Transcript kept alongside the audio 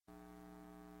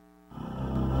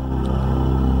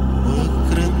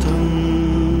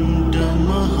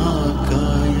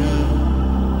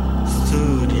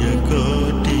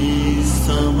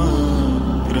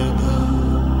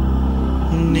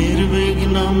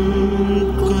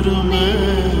कुरु मे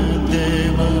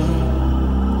देव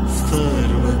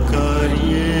सर्वकार्येषु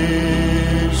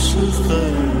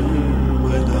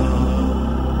सर्वदा.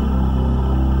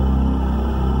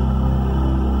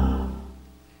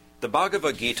 The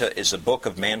Bhagavad Gita is a book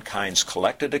of mankind's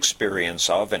collected experience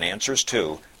of and answers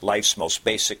to life's most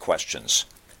basic questions.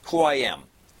 Who I am,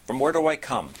 from where do I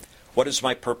come, what is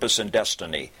my purpose and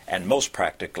destiny, and most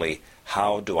practically,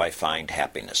 how do I find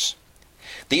happiness?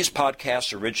 These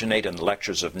podcasts originate in the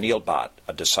lectures of Neil Bhatt,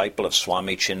 a disciple of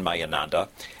Swami Chinmayananda.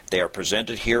 They are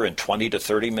presented here in 20 to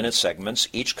 30-minute segments,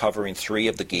 each covering 3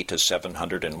 of the Gita's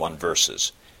 701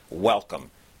 verses.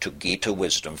 Welcome to Gita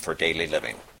Wisdom for Daily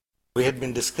Living. We had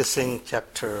been discussing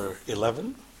chapter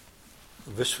 11,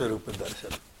 Vishwarupa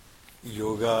Darshan,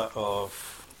 Yoga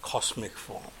of Cosmic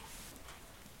Form.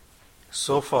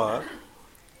 So far,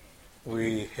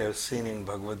 we have seen in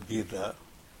Bhagavad Gita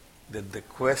that the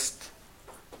quest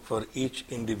for each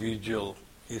individual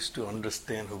is to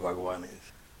understand who Bhagavan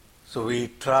is. So we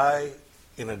try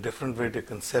in a different way to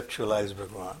conceptualize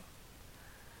Bhagavan.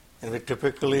 And we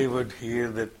typically would hear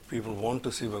that people want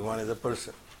to see Bhagavan as a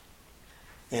person.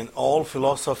 And all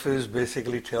philosophies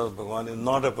basically tell Bhagavan is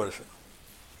not a person.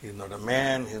 He's not a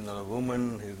man, he's not a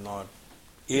woman, he's not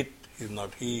it, he's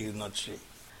not he, he's not she.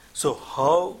 So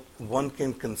how one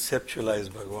can conceptualize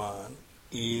Bhagavan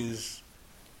is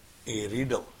a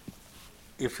riddle.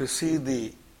 If you see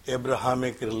the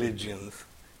Abrahamic religions,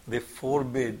 they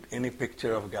forbid any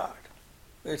picture of God.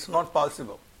 It's not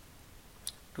possible.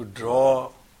 To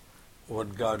draw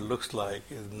what God looks like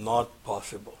is not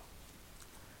possible.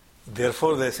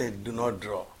 Therefore, they say, do not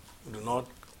draw. Do not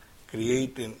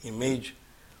create an image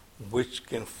which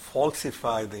can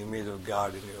falsify the image of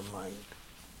God in your mind.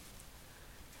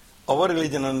 Our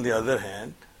religion, on the other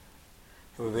hand,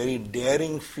 have a very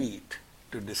daring feat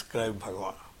to describe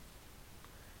Bhagavan.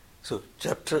 So,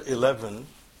 chapter 11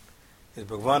 is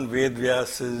Bhagavan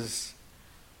Vedvyasa's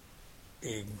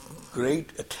a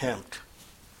great attempt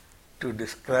to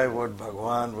describe what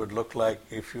Bhagavan would look like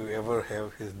if you ever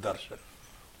have his darshan.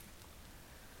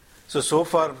 So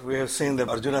far we have seen that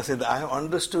Arjuna said, I have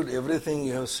understood everything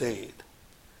you have said,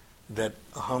 that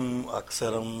aham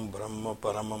aksaram brahma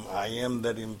paramam, I am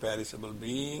that imperishable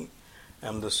being, I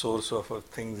am the source of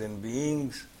things and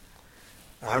beings.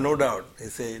 I have no doubt. He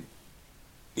said,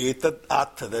 etat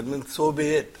atha, that means so be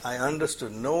it. I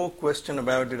understood, no question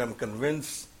about it. I am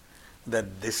convinced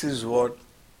that this is what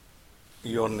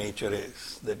your nature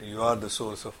is, that you are the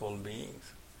source of all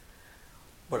beings.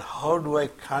 But how do I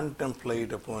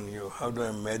contemplate upon you? How do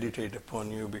I meditate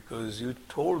upon you? Because you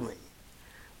told me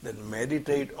that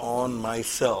meditate on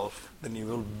myself, then you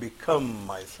will become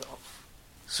myself.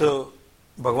 So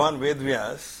Bhagavan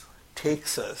Vedvyas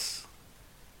takes us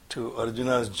to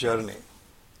Arjuna's journey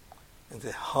and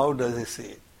say, how does he see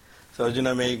it? So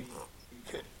Arjuna makes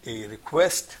a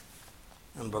request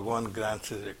and Bhagavan grants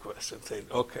his request and said,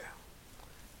 okay,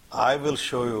 I will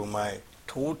show you my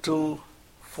total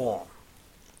form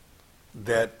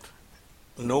that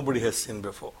nobody has seen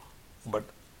before. But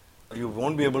you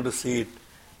won't be able to see it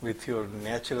with your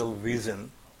natural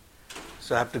vision.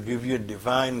 So I have to give you a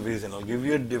divine vision. I'll give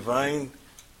you a divine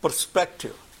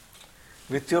perspective.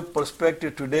 With your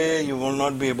perspective today, you will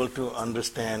not be able to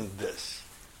understand this.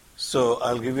 So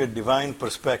I'll give you a divine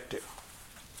perspective.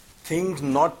 Things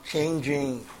not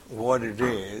changing what it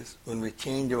is, when we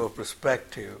change our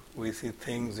perspective, we see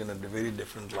things in a very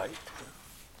different light.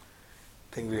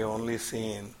 I think we have only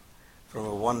seen from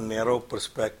a one narrow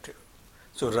perspective.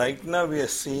 So right now we are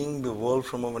seeing the world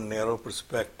from a narrow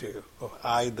perspective of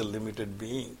I, the limited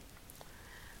being.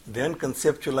 Then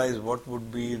conceptualize what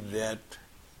would be that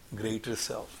greater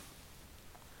self.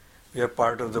 We are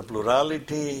part of the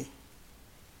plurality.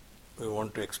 We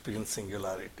want to experience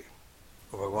singularity.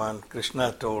 Bhagavan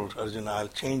Krishna told Arjuna, I'll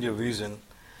change your vision.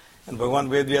 And Bhagavan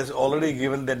Vedya has already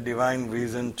given that divine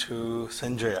vision to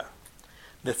Sanjay.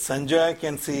 That Sanjay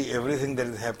can see everything that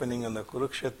is happening on the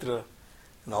Kurukshetra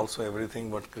and also everything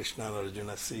what Krishna and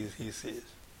Arjuna sees, he sees.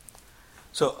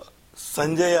 So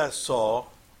Sanjay saw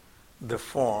the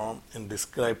form and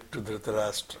described to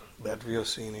Dhrutarastra that we have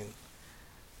seen in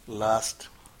last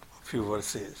few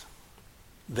verses.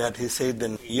 That he said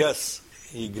then, yes,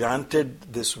 he granted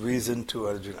this vision to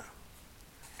Arjuna.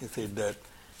 He said that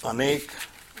anek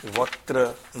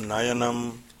vaktra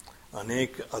nayanam,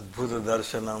 anek adbhuta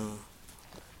darshanam,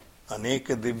 anek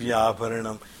divya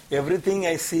abharanam. Everything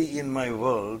I see in my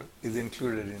world is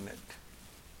included in it.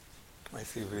 I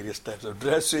see various types of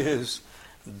dresses,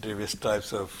 various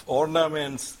types of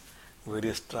ornaments,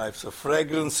 various types of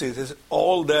fragrances.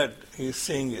 All that he is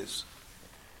saying is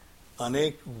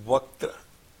anek vaktra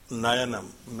nayanam,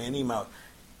 many mouths.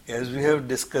 as we have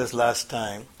discussed last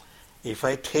time, if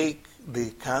I take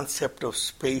the concept of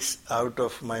space out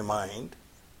of my mind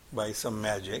by some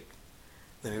magic,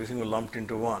 then everything will lump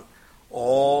into one.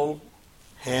 All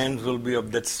hands will be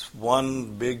of that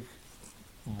one big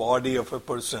body of a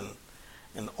person,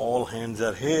 and all hands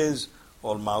are his,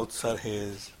 all mouths are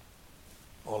his,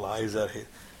 all eyes are his.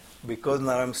 Because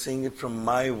now I'm seeing it from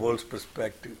my world's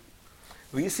perspective.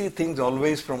 We see things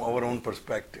always from our own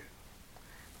perspective.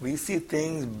 We see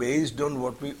things based on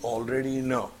what we already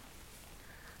know.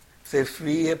 So if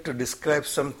we have to describe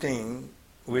something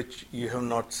which you have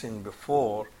not seen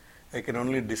before, I can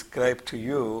only describe to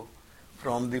you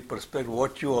from the perspective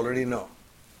what you already know.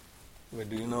 Well,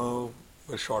 do you know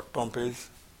where short pump is?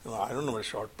 No, I don't know where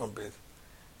short pump is.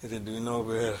 He said, do you know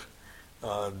where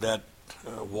that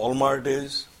Walmart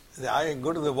is? He said, I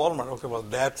go to the Walmart. Okay, well,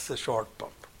 that's a short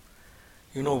pump.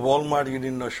 You know Walmart, you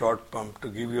didn't know short pump. To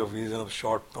give you a vision of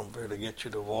short pump, to get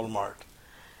you to Walmart.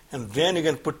 And then you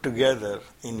can put together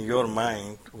in your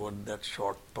mind what that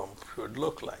short pump should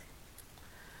look like.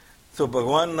 So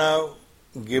Bhagavan now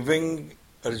giving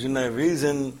Arjuna a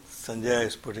vision, Sanjay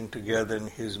is putting together in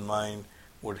his mind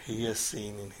what he has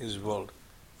seen in his world.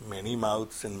 Many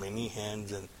mouths and many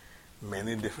hands and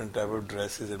many different type of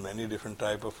dresses and many different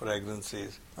type of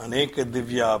fragrances. Aneka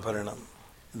divya abharanam.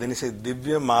 Then he says,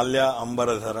 Divya Malya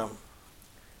Ambaradharam.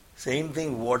 Same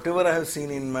thing, whatever I have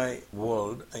seen in my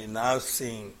world, I now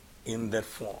seeing in that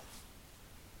form.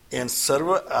 And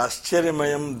Sarva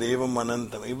Ascharyamayam Devam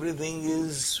Anantam. Everything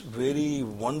is very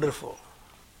wonderful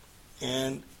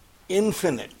and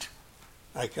infinite.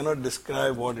 I cannot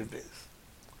describe what it is.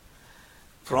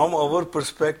 From our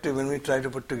perspective, when we try to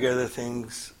put together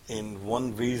things in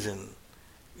one vision,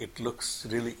 it looks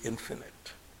really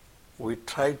infinite. We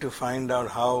try to find out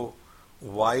how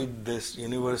wide this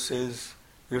universe is.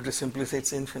 We have to simply say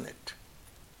it's infinite.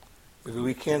 Because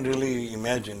we can't really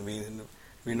imagine.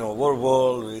 We know our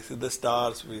world, we see the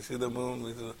stars, we see the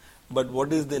moon, but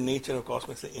what is the nature of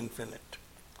cosmos? It's infinite.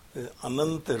 It's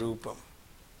Ananta Rupam.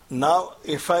 Now,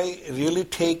 if I really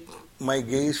take my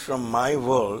gaze from my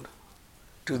world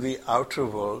to the outer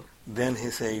world, then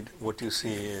he said, what you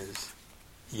see is,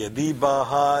 Yadi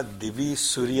Baha Divi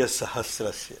Surya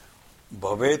Sahasrasya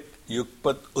Bhavet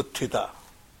Yukpat Utthita.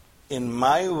 In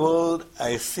my world,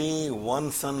 I see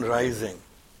one sun rising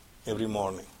every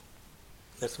morning.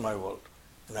 That's my world.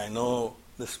 And I know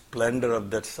the splendor of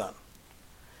that sun.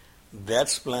 That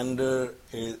splendor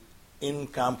is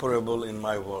incomparable in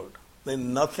my world. There's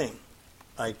nothing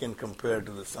I can compare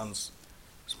to the sun's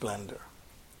splendor.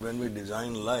 When we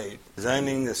design light,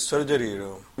 designing a surgery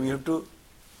room, we have to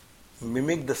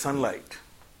mimic the sunlight.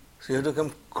 So you have to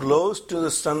come close to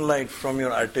the sunlight from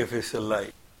your artificial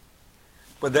light.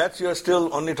 But that's, you're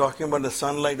still only talking about the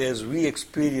sunlight as we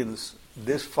experience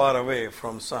this far away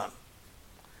from sun.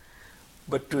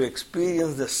 But to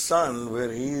experience the sun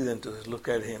where he is and to look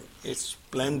at him, it's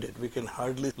splendid. We can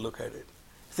hardly look at it.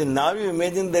 See, now you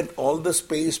imagine that all the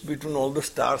space between all the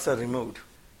stars are removed.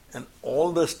 And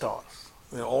all the stars,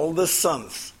 all the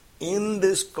suns in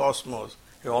this cosmos,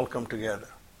 they all come together.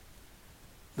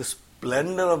 The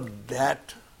splendor of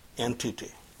that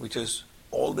entity, which is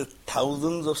all the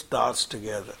thousands of stars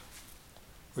together.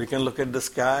 We can look at the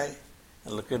sky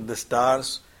and look at the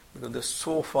stars because they're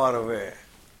so far away.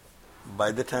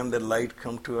 By the time the light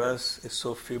comes to us, it's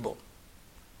so feeble.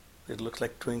 It looks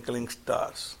like twinkling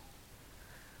stars.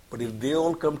 But if they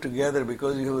all come together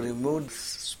because you have removed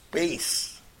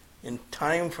space and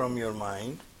time from your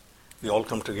mind, they all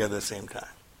come together at the same time.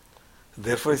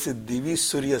 Therefore, it says, Divi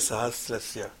Surya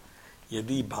Sahasrasya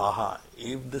Yadi Bhaha.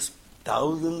 If the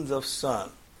thousands of sun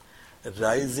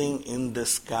rising in the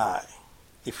sky,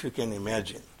 if you can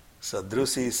imagine,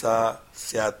 Sadrusi Sa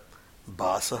Syat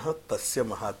Basaha Tasya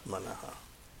Mahatmanaha.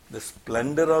 The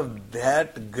splendor of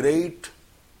that great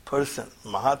person,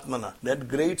 Mahatmana, that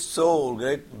great soul,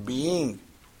 great being,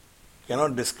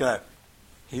 cannot describe.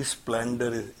 His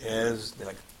splendor is as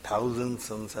like 1,000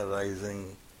 suns are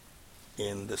rising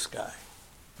in the sky.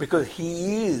 Because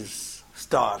he is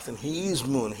stars and he is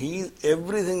moon, he is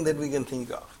everything that we can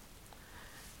think of.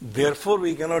 Therefore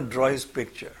we cannot draw his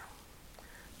picture.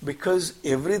 Because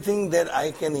everything that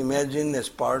I can imagine as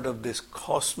part of this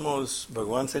cosmos,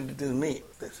 Bhagavan said it is me.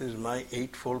 This is my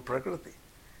eightfold Prakriti.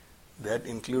 That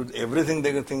includes everything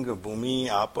they can think of. Bhumi,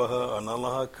 Apaha,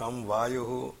 Analaha, Kam,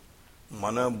 Vayuhu,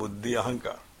 Mana, Buddhi,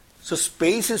 Ahankar. So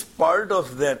space is part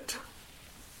of that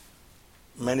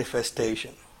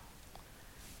manifestation.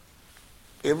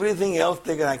 Everything else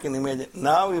I can imagine.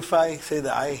 Now if I say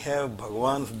that I have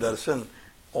Bhagavan's darshan,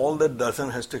 all that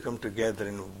darshan has to come together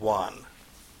in one.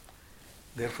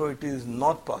 Therefore, it is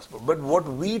not possible. But what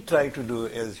we try to do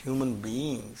as human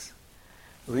beings,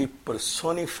 we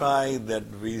personify that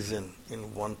vision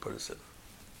in one person.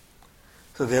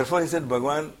 So therefore he said,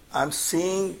 Bhagavan, I'm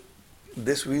seeing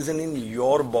this vision in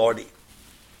your body.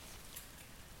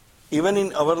 Even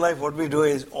in our life, what we do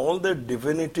is all the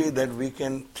divinity that we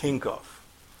can think of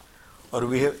or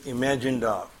we have imagined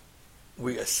of,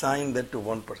 we assign that to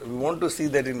one person. We want to see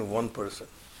that in one person.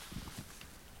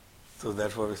 So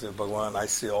therefore we say, Bhagavan, I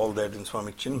see all that in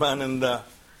Swami Chinmayananda.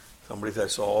 Somebody says, I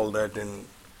saw all that in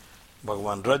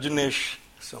Bhagavan Rajneesh.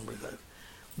 Somebody says,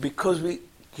 because we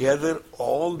gather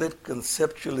all that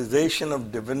conceptualization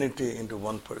of divinity into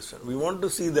one person. We want to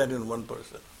see that in one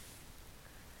person.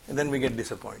 And then we get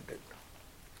disappointed.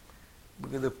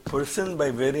 Because the person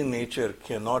by very nature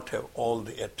cannot have all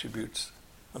the attributes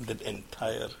of that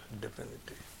entire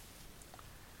divinity.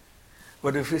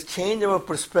 But if we change our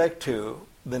perspective,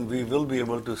 then we will be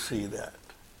able to see that.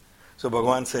 So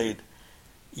Bhagavan said,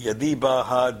 Yadi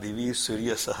baha divi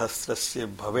surya sahasrasya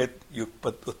bhavet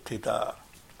yukpat utthita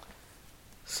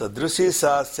sadrusi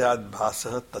sa syad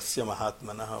bhasah tasya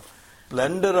mahatmanah.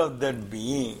 Splendor of that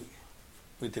being,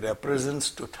 which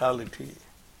represents totality,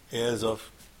 as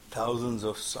of thousands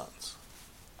of suns.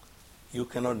 You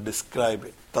cannot describe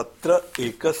it. Tatra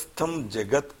ekastham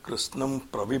jagat krishnam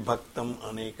pravibhaktam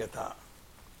anekata.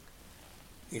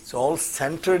 It's all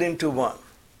centered into one.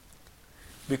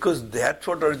 Because that's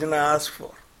what Arjuna asked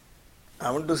for.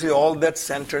 I want to see all that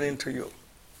centered into you.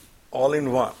 All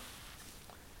in one.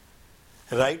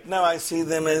 Right now I see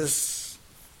them as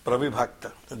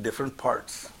pravibhakta, different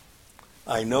parts.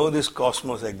 I know this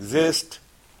cosmos exists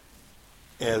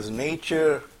as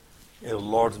nature, as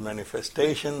Lord's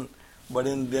manifestation, but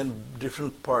in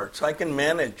different parts. So I can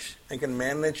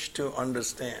manage to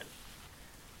understand.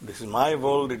 This is my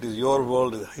world, it is your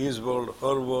world, it is his world,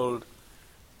 her world,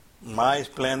 my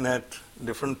planet,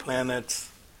 different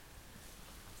planets.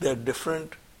 They are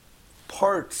different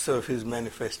parts of his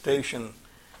manifestation.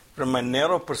 From my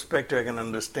narrow perspective, I can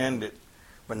understand it.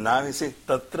 But now he says,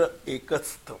 Tatra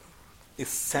ekastham is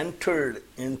centered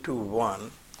into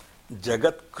one.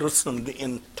 Jagat Krishnam, the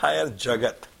entire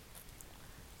Jagat.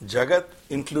 Jagat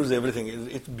includes everything.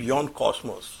 It's beyond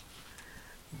cosmos.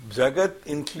 Jagat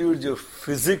includes your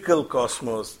physical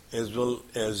cosmos as well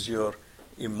as your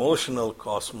emotional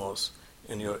cosmos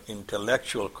and your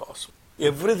intellectual cosmos.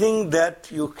 Everything that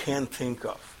you can think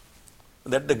of.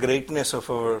 That's the greatness of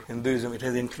our Hinduism. It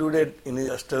has included in the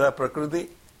Ashtara Prakriti,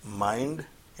 mind,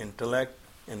 intellect,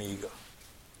 and ego.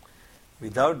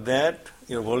 Without that,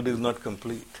 your world is not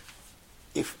complete.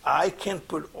 If I can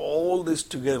put all this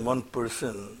together in one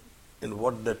person, in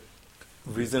what that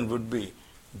vision would be,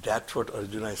 that's what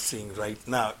Arjuna is seeing right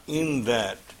now in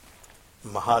that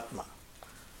Mahatma.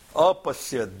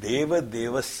 Apasya deva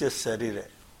devasya sarire.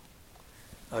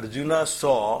 Arjuna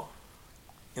saw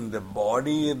in the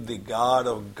body of the God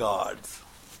of gods.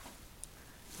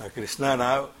 Now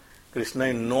Krishna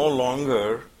is no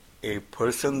longer a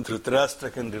person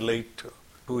Dhrutarastra can relate to,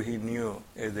 who he knew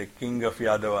as the king of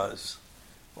Yadavas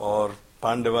or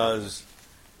Pandavas'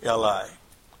 ally.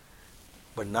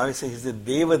 But now he says he's the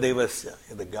Deva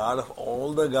Devasya, the God of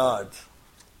all the gods.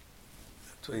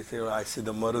 So he says, I see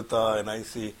the Maruta and I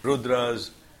see Rudras,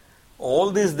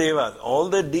 all these Devas, all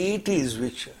the deities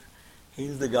which he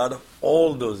is the God of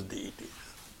all those deities.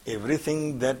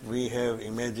 Everything that we have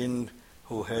imagined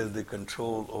who has the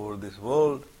control over this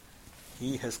world,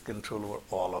 he has control over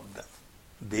all of them.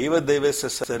 Deva Devasya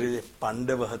Sarire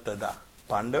Pandavaha Tada.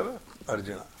 Pandava,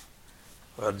 Arjuna.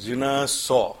 Arjuna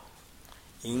saw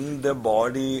in the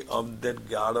body of that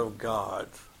God of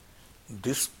gods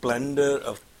this splendor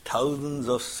of thousands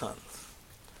of suns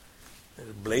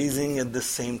blazing at the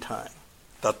same time.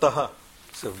 Tataha.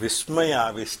 So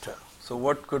Vismayavishta. So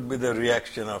what could be the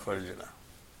reaction of Arjuna?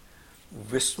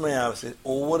 Vismayavishta,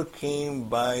 overcame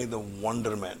by the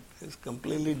wonderment. He's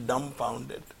completely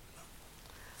dumbfounded.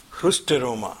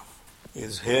 Hrusteroma,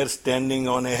 his hair standing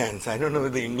on hands. I don't know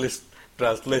the English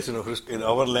translation of Hruster. In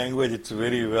our language it's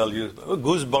very well used.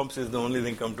 Goosebumps is the only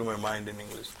thing come to my mind in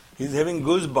English. He's having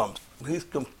goosebumps. He's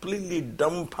completely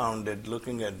dumbfounded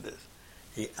looking at this.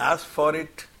 He asked for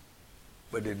it,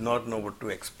 but did not know what to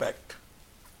expect.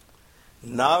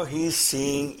 Now he's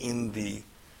seeing in the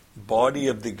body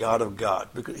of the God of God,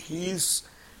 because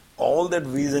all that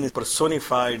vision is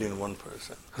personified in one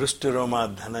person.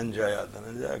 Hrusteroma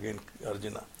Dhananjaya again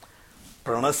Arjuna.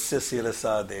 Pranasya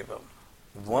Sirasa Devam.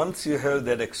 Once you have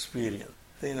that experience,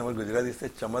 in our Gujarati say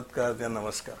Chamatkar then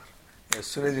Namaskar. As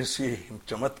soon as you see him,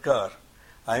 Chamatkar,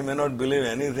 I may not believe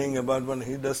anything about when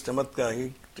he does Chamatkar.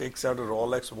 He takes out a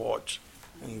Rolex watch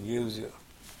and gives you.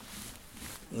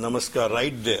 Namaskar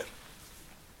right there.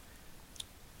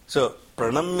 So,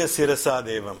 pranamya sirasa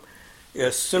devam.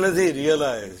 As soon as he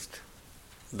realized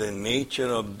the nature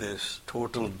of this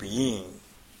total being,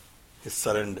 he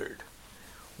surrendered.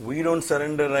 We don't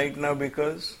surrender right now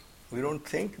because we don't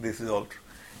think this is all true.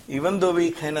 Even though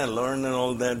we kind of learn and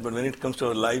all that, but when it comes to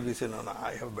our life, we say, no,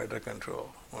 I have better control.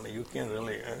 No, you can't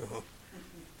really.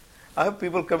 I have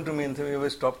people come to me and say, you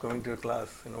always stop coming to your class.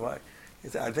 You know why? He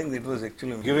said, I think it was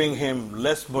actually giving him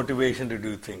less motivation to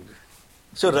do things.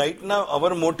 So right now,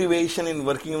 our motivation in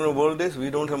working in the world is we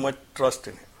don't have much trust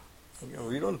in him.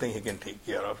 We don't think he can take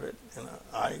care of it.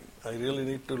 I really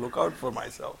need to look out for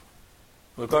myself.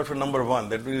 Look out for number one.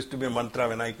 That used to be a mantra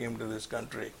when I came to this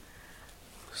country.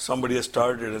 Somebody has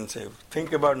started and said,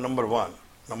 think about number one.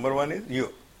 Number one is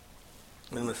you.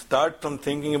 Start from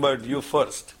thinking about you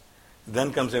first.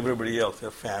 Then comes everybody else,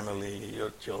 your family,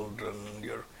 your children,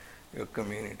 your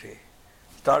community.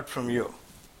 Start from you.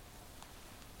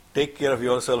 Take care of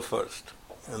yourself first,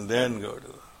 and then go to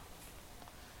the...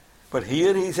 But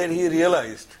here he said he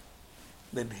realized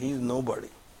that he is nobody.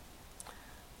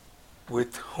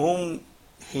 With whom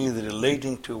he is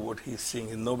relating to, what he is seeing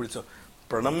is nobody. So,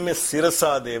 pranamya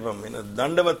sirasa devam,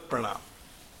 dandavat pranam.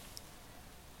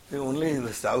 Only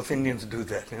the South Indians do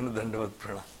that, dandavat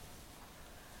pranam.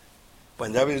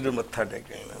 Punjabis do matha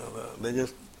taking, they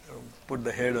just put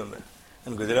the head on there.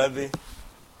 And Gujarati,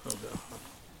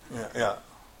 yeah.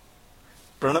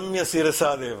 Pranamya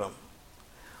sirasa devam.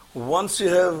 Once you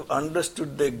have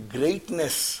understood the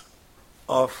greatness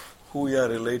of who you are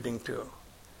relating to,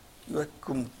 you are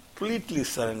completely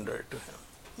surrendered to him.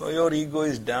 Now your ego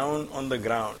is down on the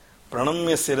ground.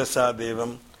 Pranamya sirasa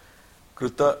devam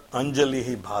kruta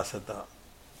anjalihi bhasata.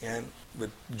 And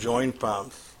with joint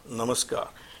palms, namaskar.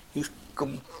 He's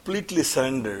completely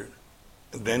surrendered.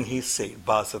 Then he said,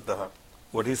 bhasata.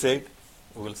 What he said,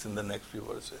 we will see in the next few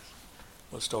verses.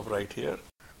 We'll stop right here.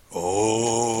 Om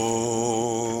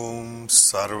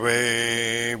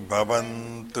Sarve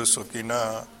Bhavantu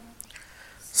Sukhina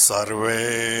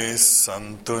Sarve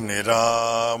Santu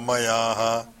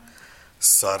Niramayaha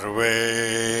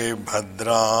Sarve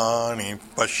Bhadrani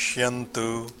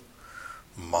Pashyantu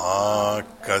Ma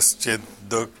Kaschid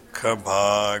Dukkha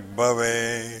Bhag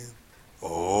Bhave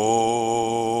Om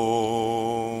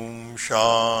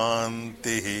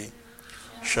Shantihi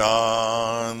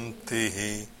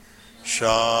Shantihi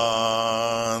Shantihi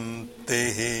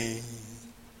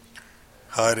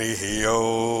Harihi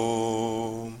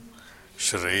Om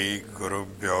Shri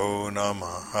Gurubhyo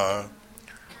Namaha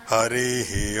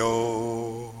Harihi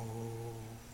Om